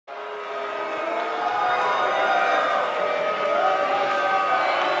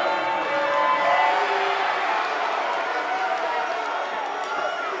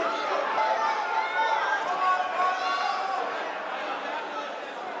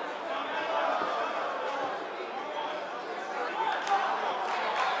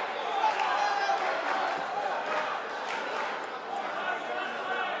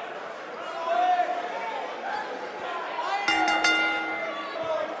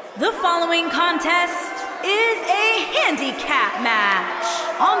The following contest is a handicap match.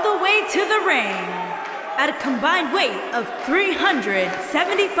 On the way to the ring, at a combined weight of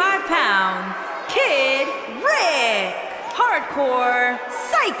 375 pounds, Kid Rick, Hardcore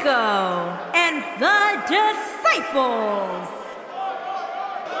Psycho, and the Disciples.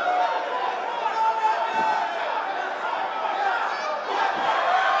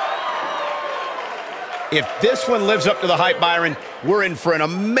 If this one lives up to the hype, Byron, we're in for an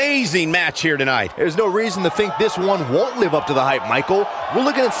amazing match here tonight. There's no reason to think this one won't live up to the hype, Michael. We're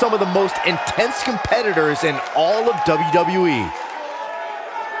looking at some of the most intense competitors in all of WWE.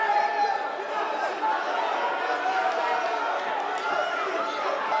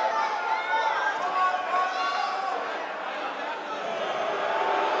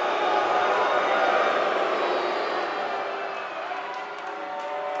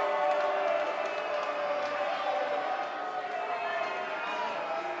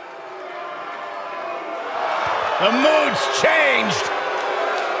 The mood's changed.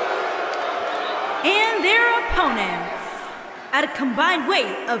 And their opponents, at a combined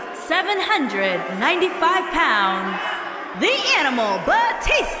weight of 795 pounds, the Animal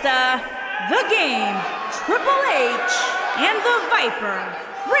Batista, the Game Triple H, and the Viper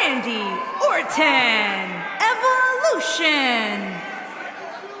Randy Orton. Evolution.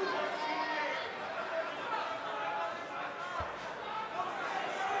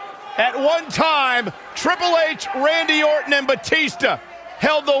 At one time, Triple H, Randy Orton, and Batista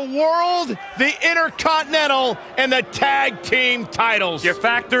held the world, the Intercontinental, and the Tag Team titles. You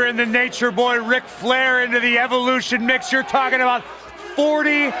factor in the Nature Boy Ric Flair into the Evolution mix, you're talking about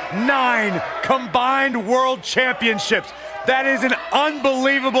 49 combined world championships. That is an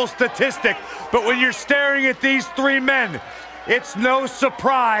unbelievable statistic, but when you're staring at these three men, it's no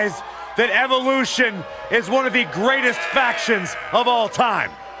surprise that Evolution is one of the greatest factions of all time.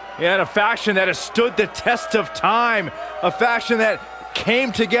 Yeah, and a faction that has stood the test of time. A faction that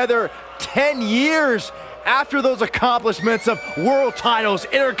came together 10 years after those accomplishments of world titles,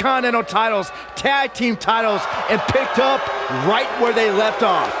 intercontinental titles, tag team titles, and picked up right where they left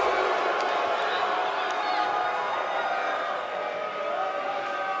off.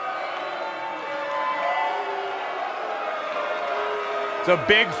 It's a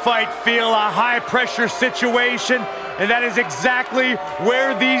big fight feel, a high-pressure situation, and that is exactly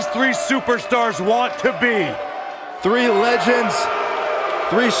where these three superstars want to be. Three legends,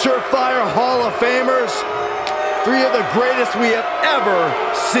 three surefire Hall of Famers, three of the greatest we have ever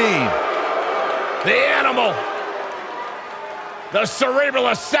seen. The Animal, the Cerebral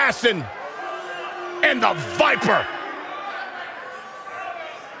Assassin, and the Viper.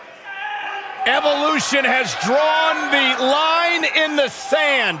 Evolution has drawn the line in the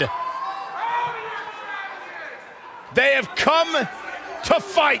sand. They have come to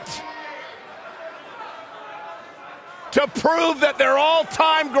fight, to prove that they're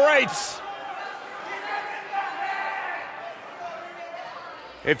all-time greats.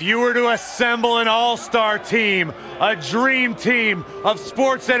 If you were to assemble an all-star team, a dream team of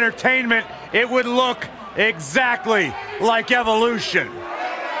sports entertainment, it would look exactly like Evolution.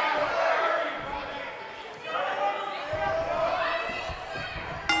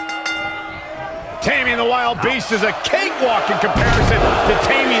 Taming the Wild Beast is a cakewalk in comparison to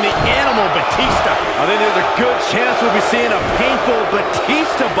taming the Animal Batista. I think there's a good chance we'll be seeing a painful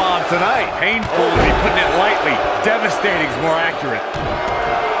Batista bomb tonight. Painful to be putting it lightly. Devastating is more accurate.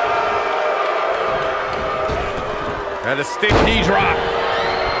 And a stick knee drop.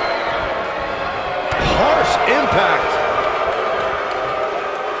 Harsh impact.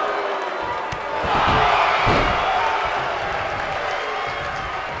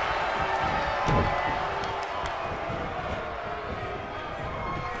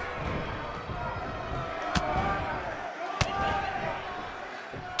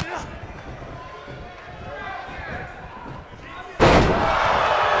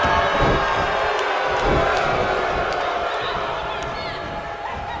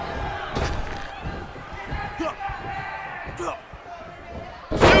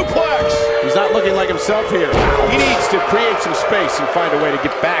 He's not looking like himself here. He needs to create some space and find a way to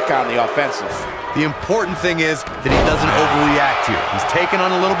get back on the offensive. The important thing is that he doesn't overreact here. He's taken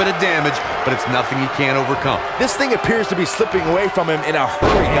on a little bit of damage, but it's nothing he can't overcome. This thing appears to be slipping away from him in a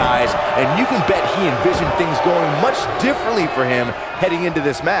hurry, guys, and you can bet he envisioned things going much differently for him heading into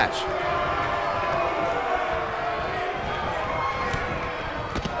this match.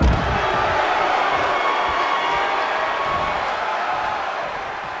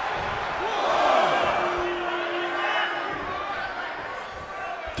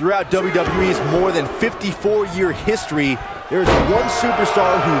 Throughout WWE's more than 54-year history, There's one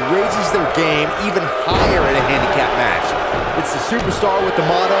superstar who raises their game even higher in a handicap match. It's the superstar with the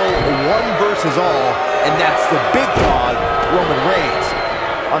motto, one versus all, and that's the big dog, Roman Reigns.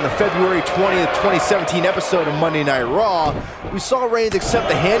 On the February 20th, 2017 episode of Monday Night Raw, we saw Reigns accept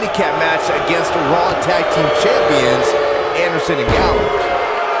the handicap match against Raw Tag Team Champions, Anderson and Gallows.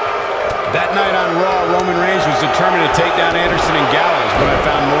 That night on Raw, Roman Reigns was determined to take down Anderson and Gallows. What I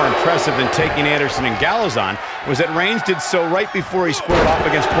found more impressive than taking Anderson and Gallows on was that Reigns did so right before he squared off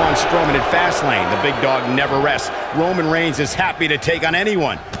against Braun Strowman at Fastlane. The big dog never rests. Roman Reigns is happy to take on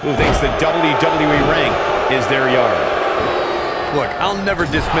anyone who thinks the WWE ring is their yard. Look, I'll never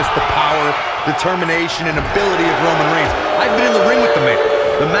dismiss the power, determination, and ability of Roman Reigns. I've been in the ring with the man.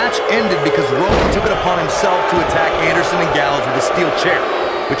 The match ended because Roman took it upon himself to attack Anderson and Gallows with a steel chair,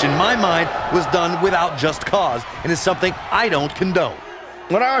 which in my mind was done without just cause and is something I don't condone.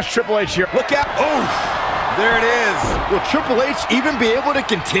 When I was Triple H here, Look out. Oof. There it is. Will Triple H even be able to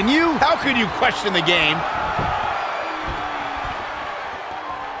continue? how could you question the game?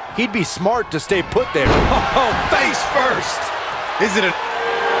 He'd be smart to stay put there. Oh, face first. Is it a...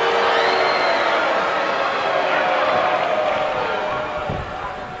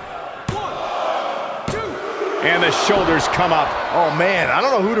 And the shoulders come up. Oh man, I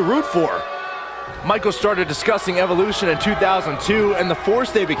don't know who to root for. Michael started discussing Evolution in 2002 and the force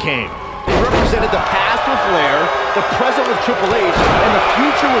they became. They represented the past with Flair, the present with Triple H, and the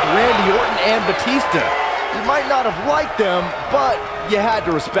future with Randy Orton and Batista. You might not have liked them, but you had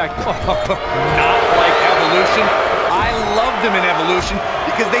to respect them. Not like Evolution. I loved them in Evolution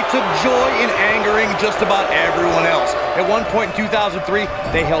because they took joy in angering just about everyone else. At one point in 2003,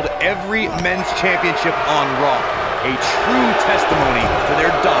 they held every men's championship on Raw. A true testimony to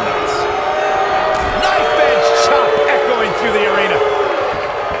their dominance. Knife edge chop echoing through the arena.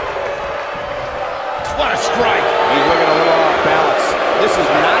 What a strike. He's looking a little off balance. This is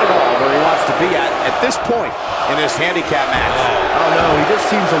not at all where he wants to be at this point in this handicap match. I don't know, he just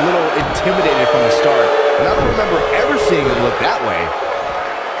seems a little intimidated from the start. And I don't remember ever seeing him look that way.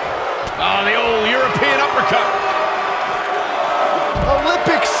 Oh, the old European uppercut.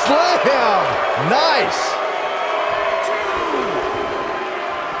 Olympic slam! Nice!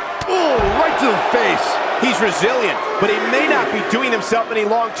 Oh, right to the face. He's resilient, but he may not be doing himself any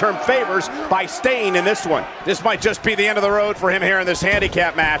long-term favors by staying in this one. This might just be the end of the road for him here in this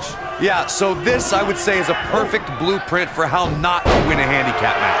handicap match. Yeah, so this, I would say, is a perfect blueprint for how not to win a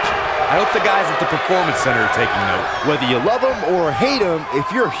handicap match. I hope the guys at the Performance Center are taking note. Whether you love him or hate him,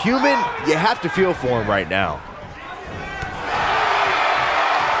 if you're human, you have to feel for him right now.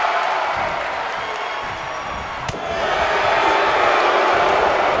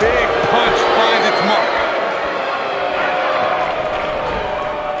 Big punch finds its mark.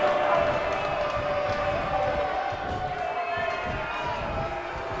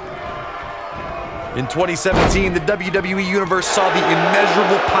 In 2017, the WWE Universe saw the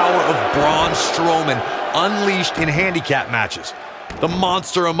immeasurable power of Braun Strowman unleashed in handicap matches. The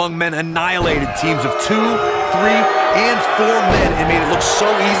monster among men annihilated teams of 2, 3, and 4 men and made it look so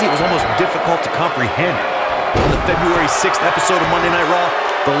easy it was almost difficult to comprehend. On the February 6th episode of Monday Night Raw,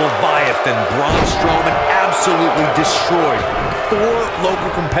 the Leviathan Braun Strowman absolutely destroyed 4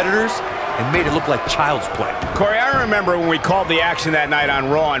 local competitors and made it look like child's play. Corey, I remember when we called the action that night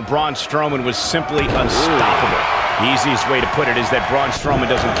on Raw and Braun Strowman was simply unstoppable. The easiest way to put it is that Braun Strowman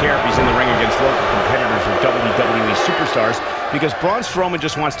doesn't care if he's in the ring against local competitors or WWE superstars because Braun Strowman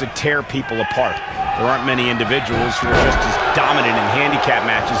just wants to tear people apart. There aren't many individuals who are just as dominant in handicap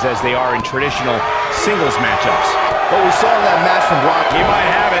matches as they are in traditional singles matchups. But we saw that match from Brock. He might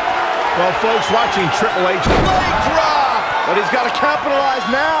have it. Well, folks, watching Triple H, Leg drop! But he's got to capitalize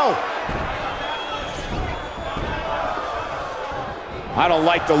now. I don't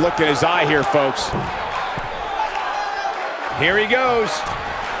like the look in his eye here, folks. Here he goes.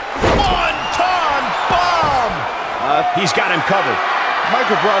 One-ton bomb! He's got him covered.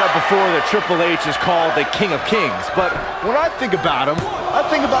 Michael brought up before that Triple H is called the King of Kings, but when I think about him, I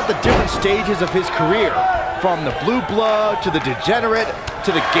think about the different stages of his career, from the blue blood to the degenerate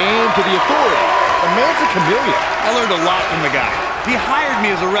to the game to the authority. The man's a chameleon. I learned a lot from the guy. He hired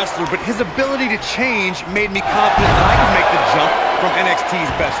me as a wrestler, but his ability to change made me confident that I could make the jump from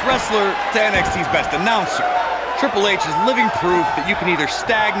NXT's best wrestler to NXT's best announcer. Triple H is living proof that you can either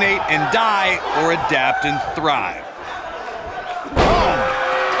stagnate and die or adapt and thrive.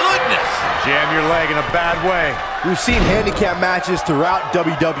 Jam your leg in a bad way. We've seen handicap matches throughout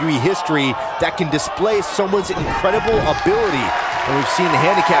WWE history that can display someone's incredible ability. And we've seen the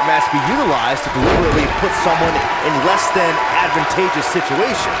handicap match be utilized to deliberately put someone in less than advantageous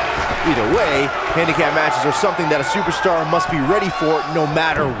situation. Either way, handicap matches are something that a superstar must be ready for no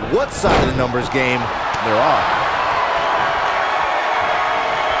matter what side of the numbers game there are.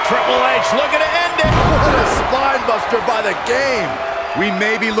 Triple H looking to end it. What a spine buster by the game. We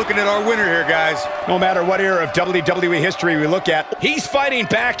may be looking at our winner here, guys. No matter what era of WWE history we look at, he's fighting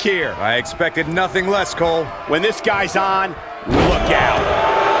back here. I expected nothing less, Cole. When this guy's on, look out.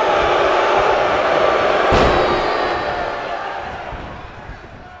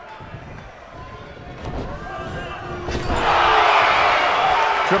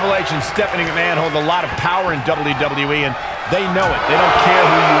 Triple H and Stephanie McMahon hold a lot of power in WWE, and they know it. They don't care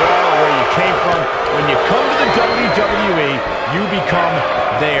who you are or where you came from. When you come to the WWE, you become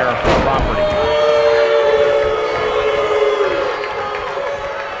their property.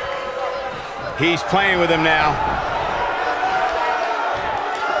 He's playing with him now.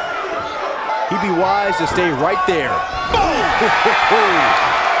 He'd be wise to stay right there. Boom!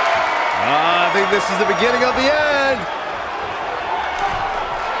 I think this is the beginning of the end.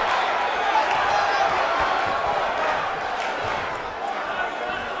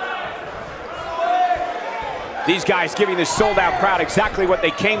 These guys giving this sold-out crowd exactly what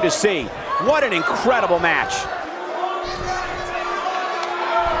they came to see. What an incredible match.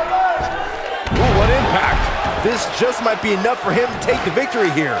 Ooh, what impact. This just might be enough for him to take the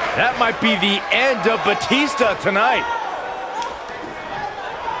victory here. That might be the end of Batista tonight.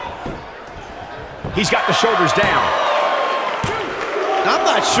 He's got the shoulders down. I'm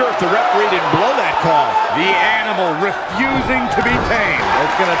not sure if the referee didn't blow that call. The animal refusing to be tamed.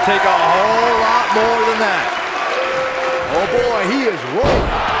 It's going to take a whole lot more than that. Oh boy, he is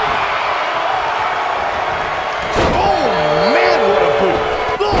rolling. Oh man, what a boot.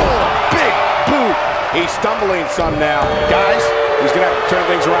 Oh, big boot. He's stumbling some now. Guys, he's going to have to turn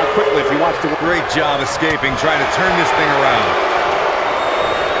things around quickly if he wants to. Great job escaping, trying to turn this thing around.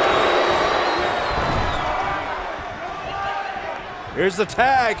 Here's the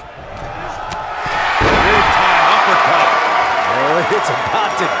tag. Big time uppercut. Oh, it's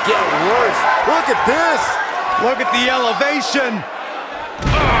about to get worse. Look at this. Look at the elevation. Oh,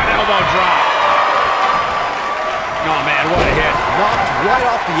 an elbow drop. Oh, man, what a hit. Knocked right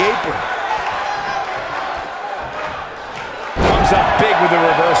off the apron. Comes up big with the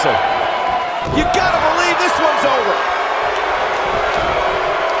reversal. You gotta believe this one's over.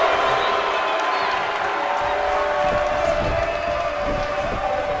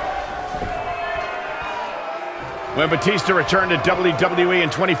 When Batista returned to WWE in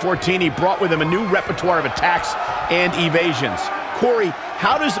 2014, he brought with him a new repertoire of attacks and evasions. Corey,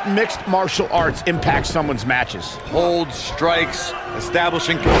 how does mixed martial arts impact someone's matches? Holds, strikes,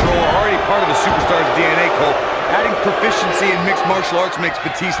 establishing control are already part of the superstar's DNA, Cole. Adding proficiency in mixed martial arts makes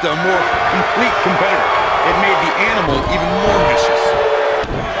Batista a more complete competitor. It made the animal even more vicious.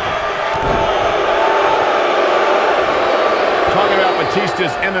 Talking about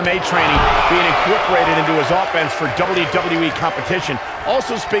Batista's MMA training being incorporated into his offense for WWE competition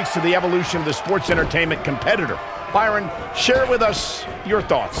also speaks to the evolution of the sports entertainment competitor. Byron, share with us your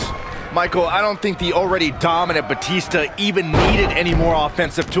thoughts. Michael, I don't think the already dominant Batista even needed any more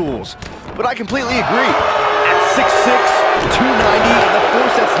offensive tools. But I completely agree. At 6'6", 290, the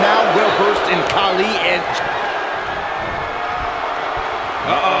force that's now well-versed in Kali and...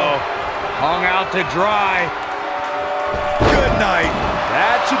 Uh-oh. Hung out to dry. Good night.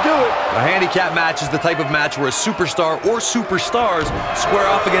 that should do it. A handicap match is the type of match where a superstar or superstars square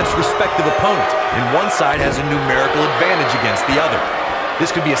off against respective opponents, and one side has a numerical advantage against the other. This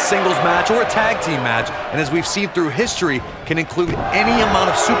could be a singles match or a tag team match, and as we've seen through history, can include any amount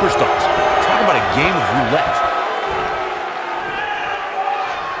of superstars. Talk about a game of roulette.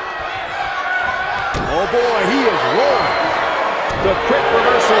 Oh boy, he is rolling. The quick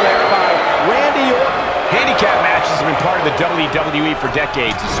reversal there by Randy Orton. Handicap matches have been part of the WWE for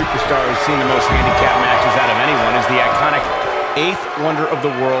decades. The superstar who's seen the most handicap matches out of anyone is the iconic eighth wonder of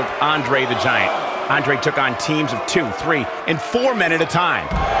the world, Andre the Giant. Andre took on teams of 2, 3, and 4 men at a time.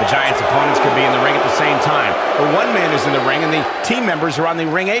 The Giant's opponents could be in the ring at the same time, or one man is in the ring and the team members are on the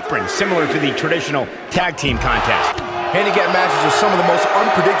ring apron, similar to the traditional tag team contest. Handicap matches are some of the most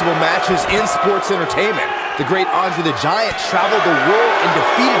unpredictable matches in sports entertainment. The great Andre the Giant traveled the world and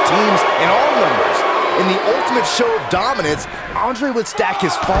defeated teams in all numbers. In the ultimate show of dominance, Andre would stack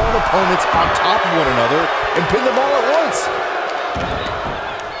his fallen opponents on top of one another and pin them all at once.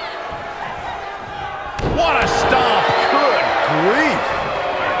 What a stomp! Good grief.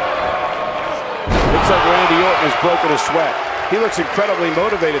 Looks like Randy Orton has broken a sweat. He looks incredibly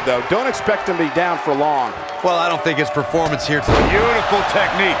motivated, though. Don't expect him to be down for long. Well, I don't think his performance here today. Beautiful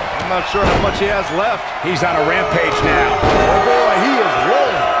technique. I'm not sure how much he has left. He's on a rampage now. Oh boy, he is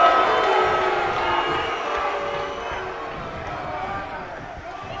rolling.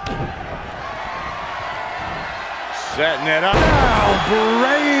 Setting it up. Now,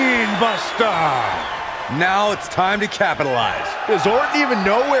 brain buster. Now it's time to capitalize. Does Orton even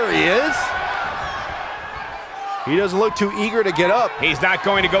know where he is? He doesn't look too eager to get up. He's not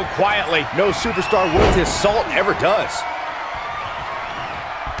going to go quietly. No superstar worth his salt ever does.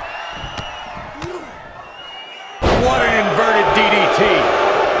 What an inverted DDT.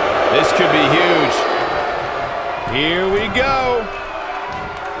 This could be huge. Here we go.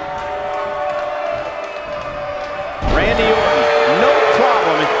 Randy Orton, no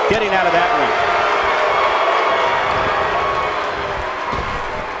problem in getting out of that one.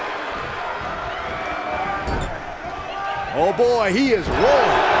 Oh boy, he is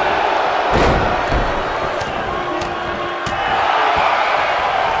rolling.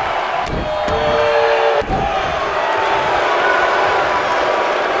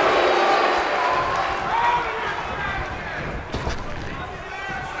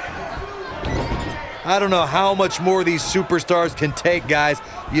 I don't know how much more these superstars can take, guys.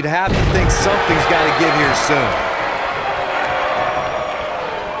 You'd have to think something's got to give here soon.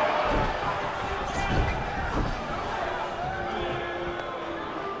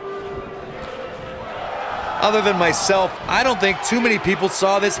 Other than myself, I don't think too many people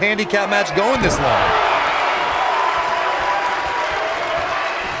saw this handicap match going this long.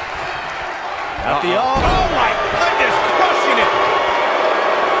 Oh my goodness, crushing it.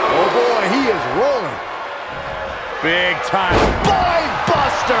 Oh boy, he is rolling. Big time. Spine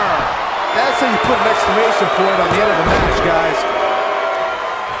buster. That's how you put an exclamation point on the end of the match, guys.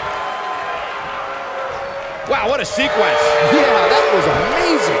 Wow, what a sequence. Yeah, that was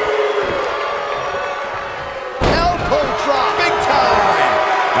amazing. Elbow drop, big time.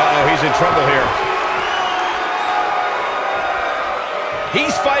 Uh-oh, he's in trouble here.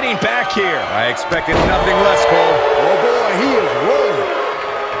 He's fighting back here. I expected nothing less, Cole. Oh boy, he is rolling.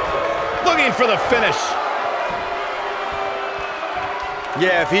 Looking for the finish.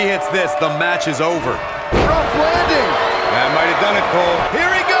 Yeah, if he hits this, the match is over. Rough landing. That might have done it, Cole.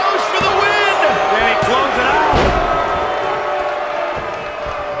 Here he goes for the win. And he closes it out.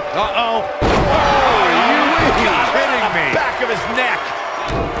 Uh-oh. Oh, you kidding me? Back of his neck.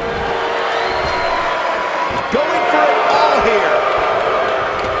 Going for it all here.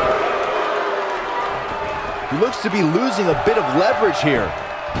 He looks to be losing a bit of leverage here.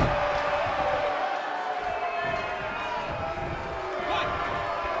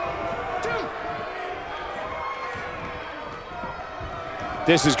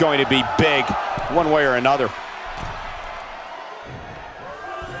 This is going to be big, one way or another.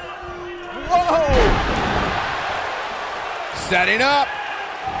 Whoa! Setting up.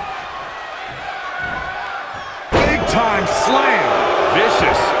 Big time slam.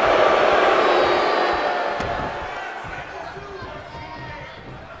 Vicious.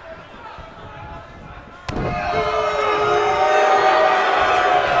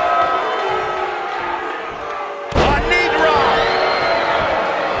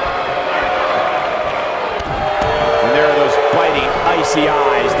 Icy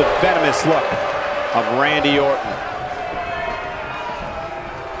eyes, the venomous look of Randy Orton.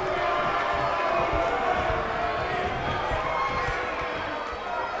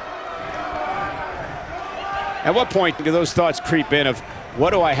 At what point do those thoughts creep in of,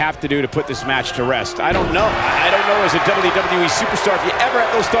 what do I have to do to put this match to rest? I don't know. I don't know as a WWE superstar if you ever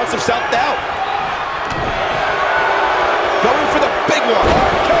have those thoughts of self-doubt. Going for the big one.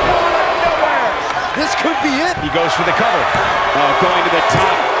 Come on, out of nowhere. This could be it. He goes for the cover. Going to the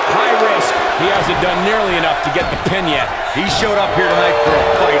top. High risk. He hasn't done nearly enough to get the pin yet. He showed up here tonight for a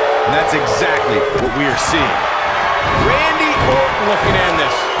fight, and that's exactly what we are seeing. Randy Orton looking to end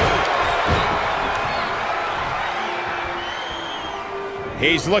this.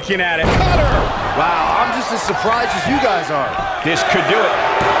 He's looking at it. Cutter! Wow, I'm just as surprised as you guys are. This could do it.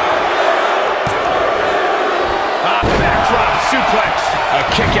 Backdrop suplex. A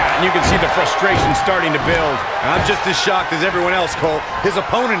kick out, and you can see the frustration starting to build. I'm just as shocked as everyone else, Cole. His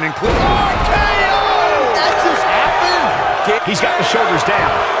opponent included. RKO! That just happened? He's got the shoulders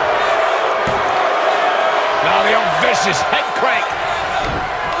down. Now the old vicious head crank.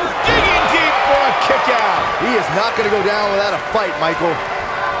 Digging deep for a kick out. He is not going to go down without a fight, Michael.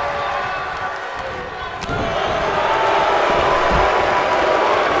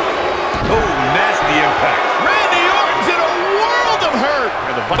 Oh, nasty impact. Randy Orton's in a world of hurt.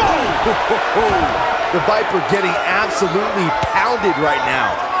 The Viper getting absolutely pounded right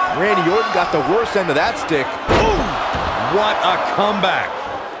now. Randy Orton got the worst end of that stick. Boom! What a comeback.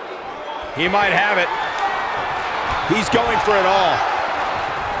 He might have it. He's going for it all.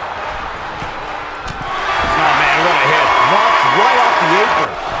 Oh, man, what a hit. Knocked right off the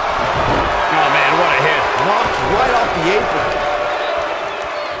apron. Oh, man, what a hit. Knocked right off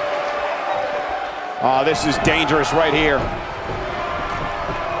this is dangerous right here.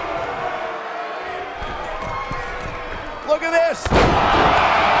 Look at this.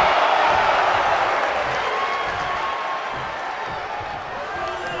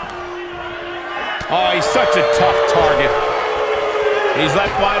 Oh, he's such a tough target. He's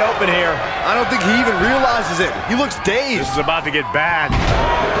left wide open here. I don't think he even realizes it. He looks dazed. This is about to get bad.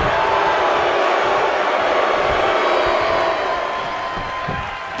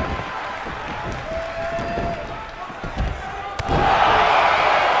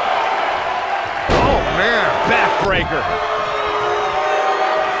 Oh, man. Backbreaker.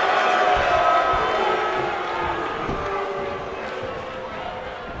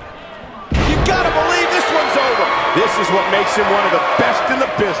 You gotta believe this one's over. This is what makes him one of the best in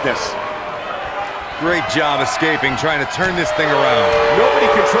the business. Great job escaping, trying to turn this thing around. Nobody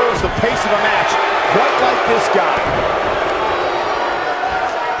controls the pace of a match quite like this guy.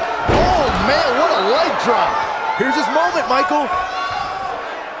 Oh, man, what a leg drop. Here's his moment, Michael.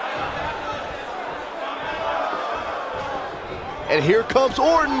 And here comes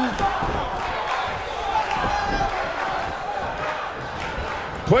Orton.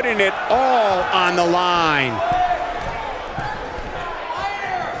 Putting it all on the line.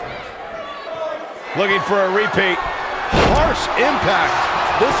 Looking for a repeat. Harsh impact.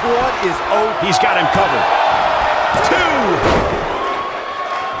 This one is over. He's got him covered.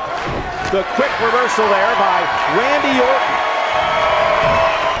 2. The quick reversal there by Randy Orton.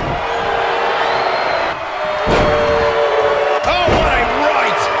 Oh, what a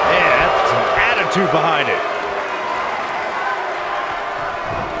right! Yeah, that's some attitude behind it.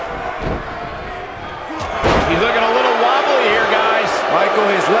 He's looking a little wobbly here, guys. Michael,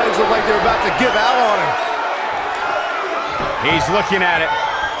 his legs look like they're about to give out on him. He's looking at it.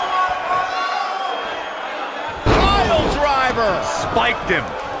 Pile driver. Spiked him.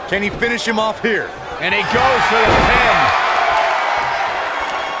 Can he finish him off here? And he goes for the pin.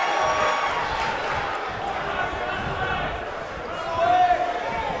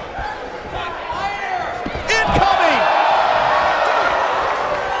 Incoming.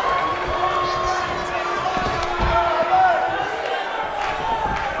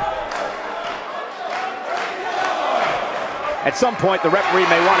 At some point, the referee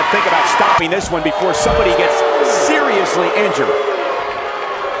may want to think about stopping this one before somebody gets seriously injured.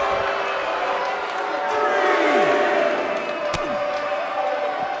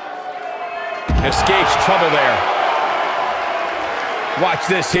 Escapes trouble there. Watch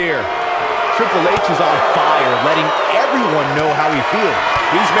this here. Triple H is on fire, letting everyone know how he feels.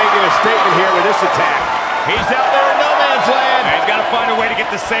 He's making a statement here with this attack. He's out there in no man's land. He's got to find a way to get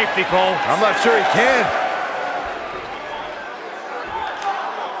to safety, Cole. I'm not sure he can.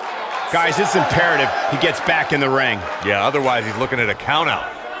 Guys, it's imperative he gets back in the ring. Yeah, otherwise he's looking at a count out.